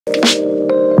Hey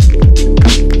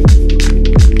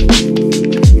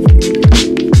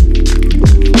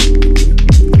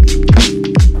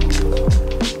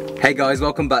guys,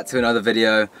 welcome back to another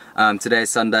video. Today is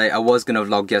Sunday. I was going to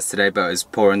vlog yesterday, but it was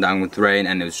pouring down with rain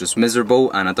and it was just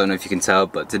miserable, and I don't know if you can tell,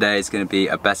 but today is going to be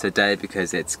a better day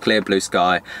because it's clear blue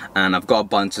sky and I've got a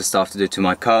bunch of stuff to do to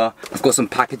my car. I've got some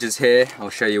packages here, I'll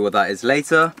show you what that is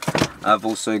later. I've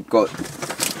also got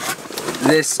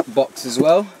this box as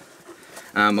well.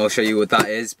 I'll show you what that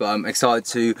is, but I'm excited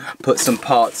to put some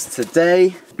parts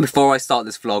today. Before I start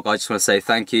this vlog, I just want to say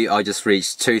thank you. I just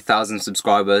reached 2,000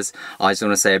 subscribers. I just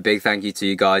want to say a big thank you to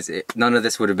you guys. None of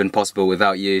this would have been possible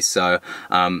without you, so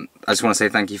I just want to say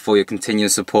thank you for your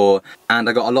continuous support. And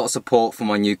I got a lot of support for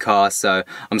my new car, so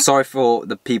I'm sorry for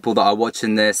the people that are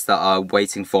watching this that are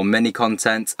waiting for mini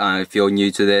content. If you're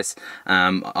new to this,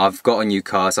 I've got a new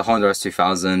car. It's a Honda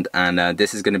S2000, and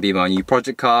this is going to be my new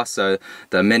project car, so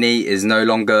the Mini is no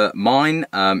longer mine.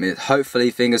 Hopefully,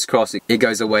 fingers crossed, it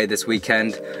goes away this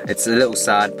weekend. It's a little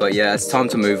sad, but yeah, it's time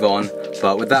to move on.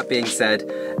 But with that being said,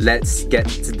 let's get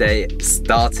today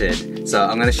started. So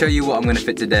I'm going to show you what I'm going to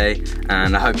fit today,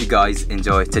 and I hope you guys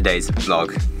enjoy today's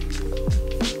vlog.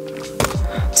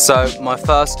 So my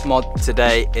first mod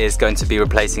today is going to be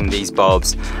replacing these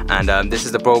bulbs, and this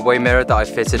is the Broadway mirror that I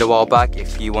fitted a while back.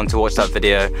 If you want to watch that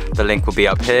video, the link will be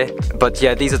up here. But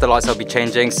yeah, these are the lights I'll be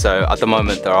changing. So at the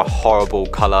moment they're a horrible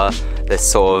colour, this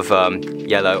sort of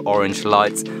yellow orange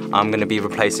lights. I'm going to be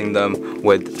replacing them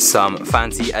with some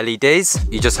fancy LEDs.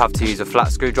 You just have to use a flat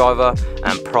screwdriver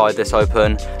and pry this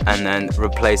open and then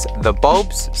replace the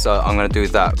bulbs. So I'm going to do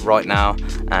that right now,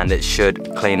 and it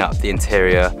should clean up the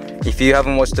interior. If you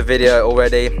haven't watched the video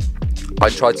already, I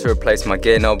tried to replace my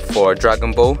gear knob for a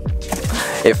Dragon Ball.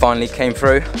 It finally came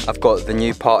through. I've got the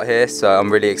new part here, so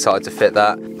I'm really excited to fit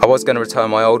that. I was going to return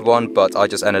my old one, but I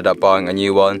just ended up buying a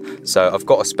new one. So I've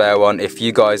got a spare one. If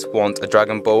you guys want a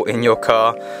Dragon Ball in your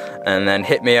car, and then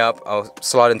hit me up, I'll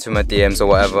slide into my DMs or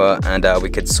whatever, and we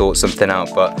could sort something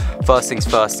out. But first things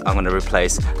first, I'm going to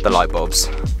replace the light bulbs.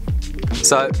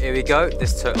 So here we go.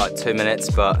 This took like 2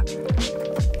 minutes, but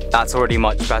that's already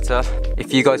much better.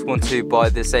 If you guys want to buy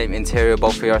the same interior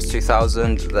bulb for your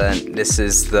S2000, then this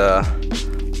is the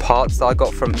parts that I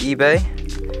got from eBay.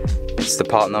 It's the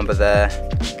part number there.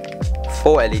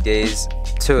 4 LEDs,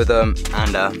 2 of them,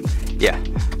 and yeah,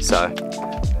 so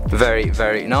very,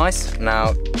 very nice. Now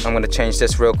I'm going to change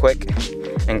this real quick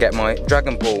and get my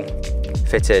Dragon Ball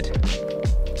fitted,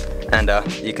 and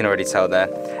you can already tell there,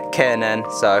 K&N,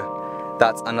 so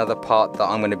that's another part that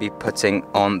I'm going to be putting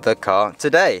on the car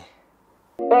today.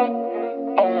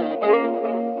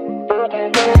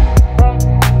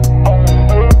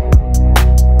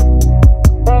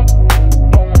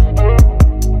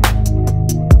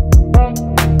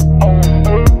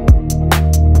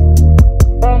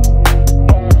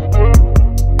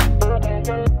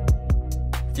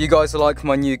 If you guys like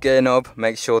my new gear knob,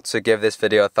 make sure to give this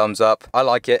video a thumbs up. I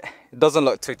like it. It doesn't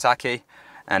look too tacky.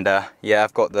 And yeah,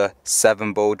 I've got the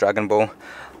 7-ball Dragon Ball.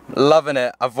 Loving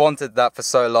it. I've wanted that for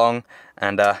so long.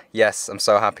 And yes, I'm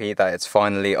so happy that it's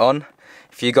finally on.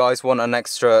 If you guys want an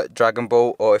extra Dragon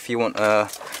Ball, or if you want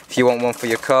one for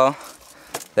your car,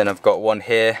 then I've got one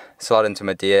here. Slide into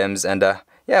my DMs, and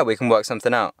yeah, we can work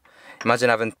something out.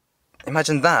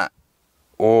 Imagine that.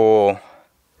 Or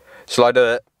shall I do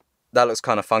it? That looks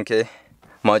kind of funky.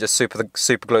 Might just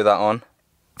super glue that on.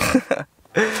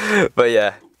 But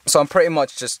yeah, so I'm pretty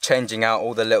much just changing out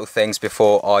all the little things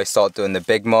before I start doing the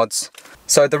big mods.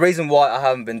 So the reason why I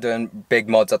haven't been doing big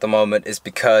mods at the moment is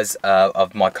because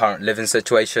of my current living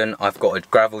situation. I've got a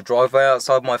gravel driveway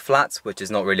outside my flat, which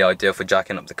is not really ideal for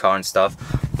jacking up the car and stuff.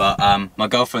 But my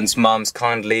girlfriend's mum's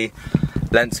kindly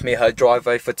lent me her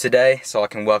driveway for today so I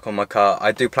can work on my car.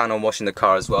 I do plan on washing the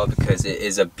car as well because it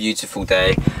is a beautiful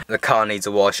day. The car needs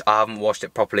a wash. I haven't washed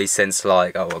it properly since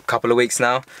like a couple of weeks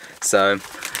now. So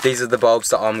these are the bulbs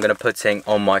that I'm going to put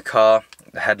on my car.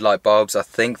 The headlight bulbs, I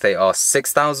think they are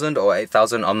 6,000 or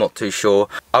 8,000, I'm not too sure.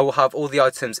 I will have all the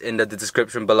items in the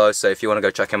description below, so if you want to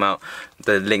go check them out,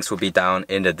 the links will be down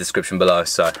in the description below.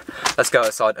 So let's go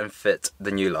outside and fit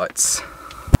the new lights.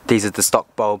 These are the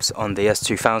stock bulbs on the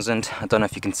S2000. I don't know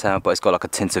if you can tell, but it's got like a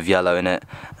tint of yellow in it,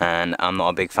 and I'm not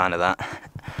a big fan of that.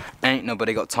 Ain't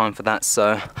nobody got time for that,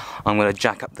 so I'm going to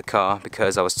jack up the car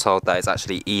because I was told that it's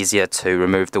actually easier to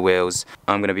remove the wheels.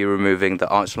 I'm going to be removing the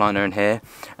arch liner in here,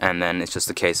 and then it's just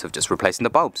a case of just replacing the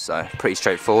bulbs. So pretty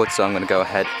straightforward, so I'm going to go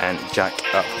ahead and jack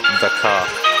up the car.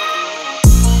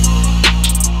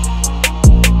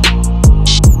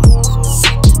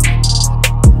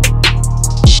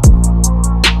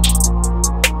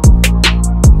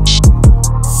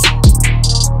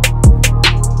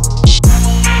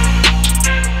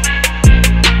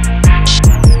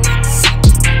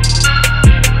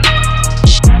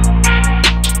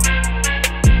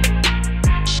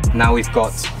 now we've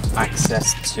got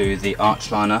access to the arch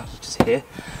liner, which is here.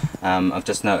 I've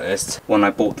just noticed when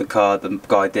I bought the car, the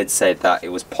guy did say that it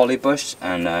was polybushed,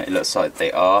 and it looks like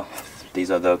they are. These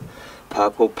are the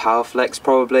purple Powerflex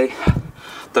probably.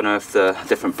 Don't know if they're a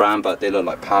different brand, but they look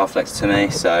like Powerflex to me.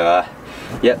 So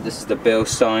yep, this is the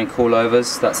Bilstein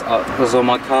coilovers that's on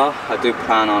my car. I do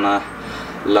plan on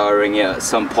lowering it at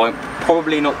some point,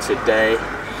 probably not today.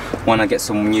 When I get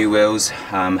some new wheels,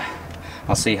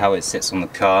 I'll see how it sits on the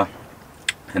car,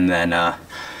 and then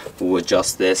we'll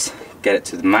adjust this, get it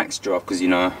to the max drop, because you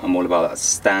know I'm all about that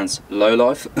stance low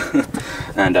life.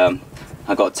 And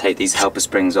I got to take these helper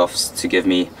springs off to give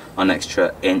me an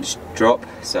extra inch drop.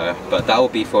 So, but that will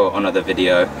be for another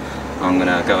video. I'm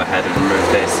gonna go ahead and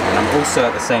remove this, and I'm also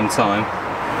at the same time,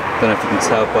 don't know if you can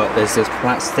tell, but there's this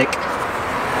plastic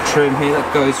trim here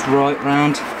that goes right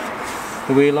round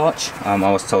the wheel arch. I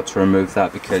was told to remove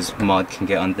that because mud can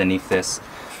get underneath this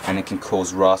and it can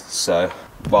cause rust. So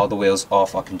while the wheel's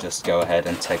off, I can just go ahead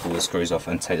and take all the screws off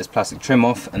and take this plastic trim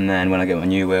off, and then when I get my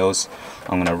new wheels,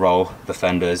 I'm gonna roll the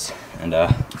fenders and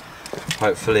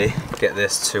hopefully get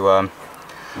this to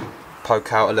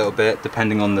poke out a little bit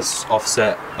depending on the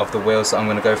offset of the wheels that I'm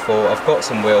gonna go for. I've got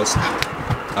some wheels,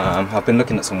 I've been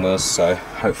looking at some wheels, so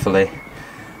hopefully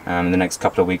in the next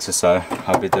couple of weeks or so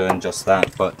I'll be doing just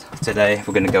that. But today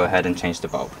we're gonna go ahead and change the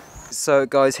bulb. So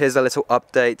guys, here's a little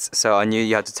update. So I knew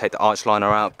you had to take the arch liner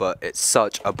out, but it's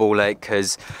such a ball ache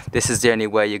because this is the only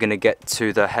way you're going to get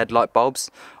to the headlight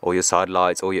bulbs, or your side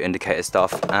lights, or your indicator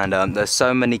stuff. And there's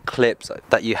so many clips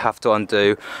that you have to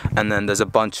undo, and then there's a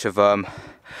bunch of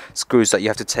screws that you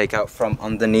have to take out from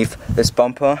underneath this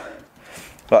bumper.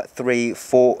 Like 3,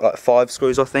 4, like 5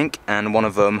 screws I think, and one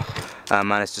of them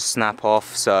managed to snap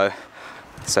off. So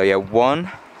yeah,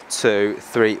 1, 2,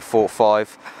 3, 4,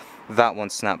 5. That one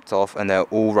snapped off and they're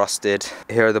all rusted.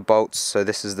 Here are the bolts. So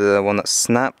this is the one that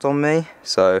snapped on me,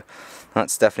 so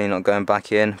that's definitely not going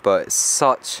back in. But it's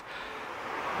such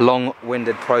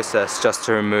long-winded process just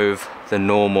to remove the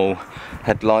normal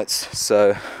headlights.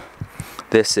 So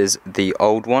this is the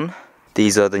old one.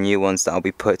 These are the new ones that I'll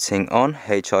be putting on,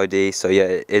 HID. So yeah,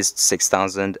 it is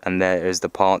 6000, and there is the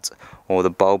part or the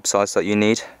bulb size that you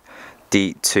need,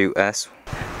 D2S.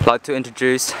 I'd like to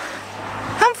introduce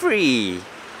Humphrey.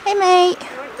 Hey mate.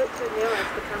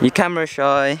 You camera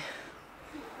shy.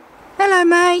 Hello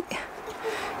mate.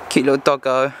 Cute little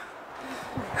doggo.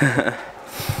 Can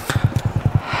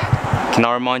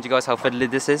I remind you guys how fiddly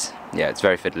this is? Yeah, it's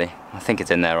very fiddly. I think it's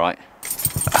in there, right?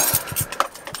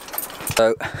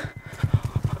 So,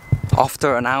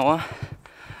 after an hour,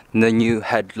 the new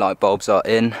headlight bulbs are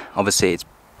in. Obviously it's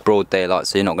broad daylight,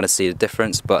 so you're not going to see the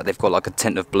difference, but they've got like a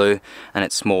tint of blue and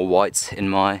it's more white in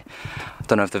my... I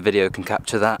don't know if the video can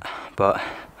capture that, but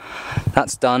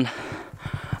that's done.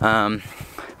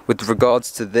 With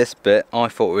regards to this bit, I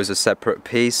thought it was a separate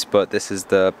piece, but this is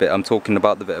the bit I'm talking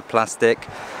about, the bit of plastic,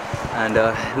 and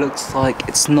it looks like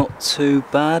it's not too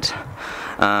bad.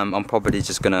 I'm probably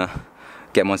just gonna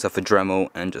get myself a Dremel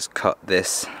and just cut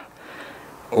this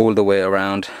all the way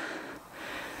around,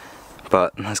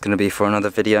 but that's gonna be for another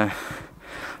video.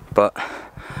 But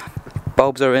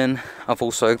bulbs are in. I've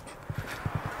also,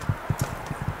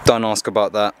 don't ask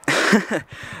about that.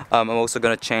 I'm also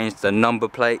going to change the number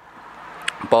plate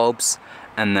bulbs,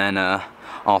 and then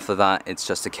after that it's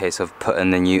just a case of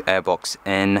putting the new airbox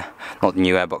in, not the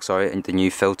new airbox, sorry, the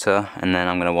new filter, and then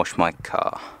I'm going to wash my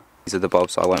car. These are the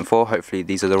bulbs I went for. Hopefully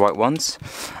these are the right ones,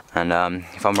 and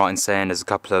if I'm right in saying there's a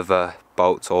couple of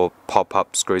bolts or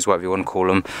pop-up screws, whatever you want to call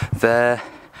them, there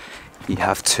you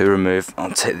have to remove.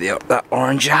 I'll take that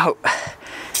orange out,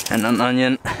 and an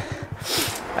onion.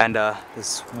 And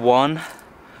there's one,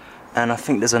 and I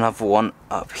think there's another one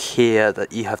up here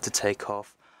that you have to take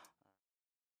off.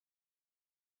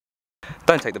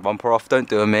 Don't take the bumper off, don't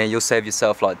do a me, you'll save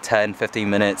yourself like 10-15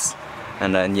 minutes,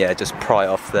 and then yeah, just pry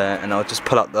off there, and I'll just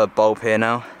pull up the bulb here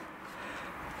now.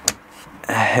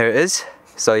 Here it is.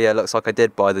 So yeah, looks like I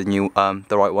did buy the new,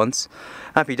 the right ones.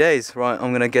 Happy days. Right,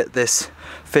 I'm gonna get this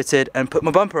fitted and put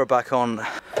my bumper back on.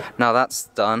 Now that's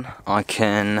done, I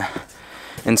can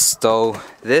install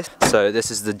this. So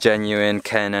this is the genuine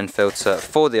K&N filter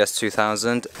for the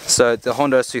S2000. So the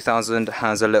Honda S2000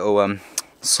 has a little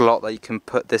slot that you can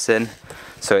put this in,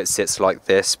 so it sits like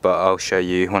this, but I'll show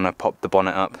you when I pop the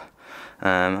bonnet up.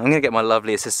 I'm gonna get my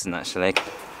lovely assistant actually.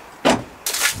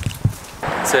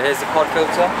 So here's the pod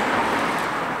filter.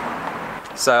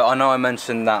 So I know I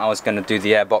mentioned that I was going to do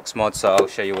the airbox mod, so I'll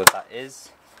show you what that is.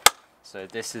 So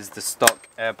this is the stock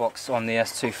airbox on the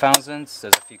S2000.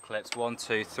 There's a few clips, 1,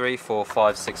 2, 3, 4,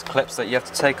 5, 6 clips that you have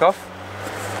to take off.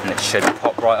 and it should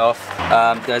pop right off.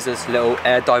 There's this little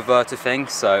air diverter thing,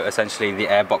 so essentially the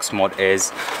airbox mod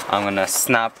is I'm gonna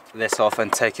snap this off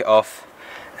and take it off,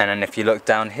 and then if you look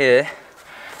down here,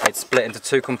 it's split into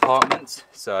 2 compartments,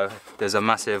 so there's a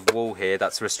massive wall here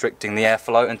that's restricting the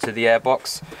airflow into the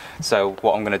airbox. So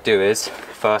what I'm going to do is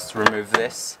first remove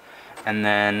this, and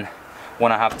then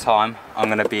when I have time I'm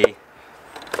going to be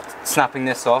snapping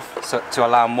this off so to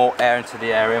allow more air into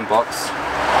the air inbox.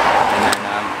 And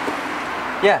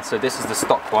then yeah, so this is the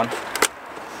stock one,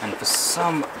 and for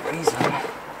some reason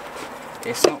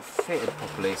it's not fitted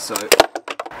properly, so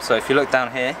if you look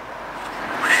down here,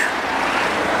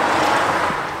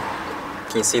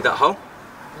 can you see that hole?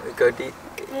 Go deep.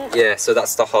 Yeah, so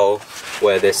that's the hole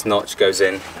where this notch goes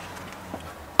in.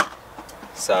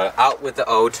 So out with the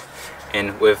old,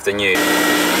 in with the new.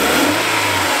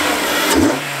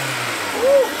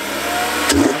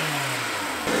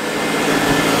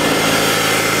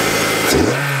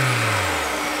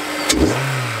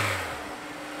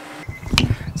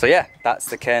 So yeah, that's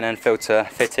the K&N filter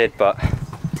fitted, but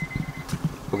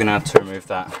we're gonna have to remove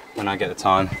that when I get the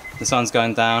time. The sun's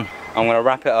going down. I'm gonna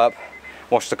wrap it up,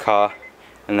 wash the car,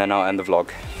 and then I'll end the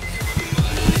vlog.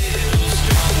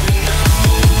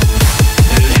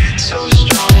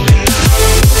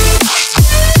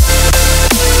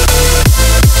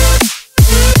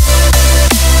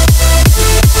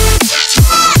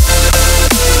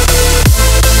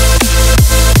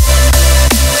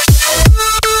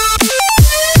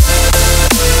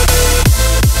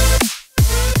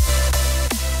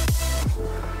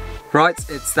 Right,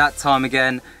 it's that time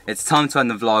again. It's time to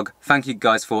end the vlog. Thank you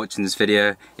guys for watching this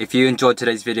video. If you enjoyed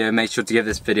today's video, make sure to give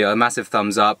this video a massive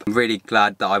thumbs up. I'm really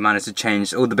glad that I managed to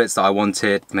change all the bits that I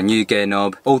wanted. My new gear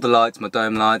knob, all the lights, my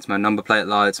dome lights, my number plate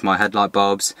lights, my headlight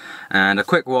bulbs, and a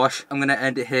quick wash. I'm gonna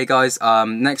end it here, guys.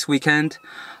 Next weekend,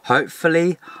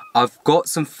 hopefully, I've got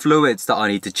some fluids that I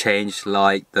need to change,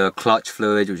 like the clutch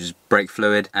fluid, which is brake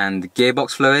fluid, and the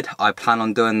gearbox fluid. I plan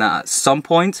on doing that at some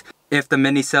point. If the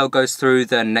mini sale goes through,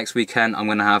 then next weekend I'm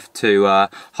going to have to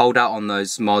hold out on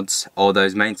those mods or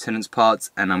those maintenance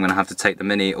parts, and I'm going to have to take the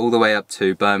mini all the way up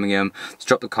to Birmingham to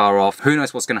drop the car off. Who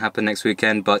knows what's going to happen next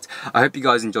weekend, but I hope you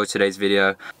guys enjoyed today's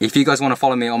video. If you guys want to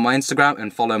follow me on my Instagram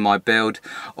and follow my build,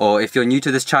 or if you're new to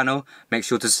this channel, make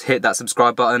sure to hit that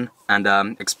subscribe button and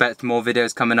expect more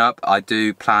videos coming up. I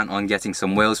do plan on getting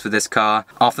some wheels for this car.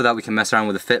 After that we can mess around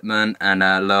with the fitment and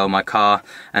lower my car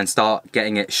and start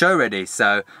getting it show ready.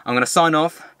 So I'm going to sign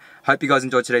off. Hope you guys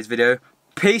enjoyed today's video.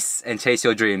 Peace and chase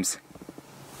your dreams.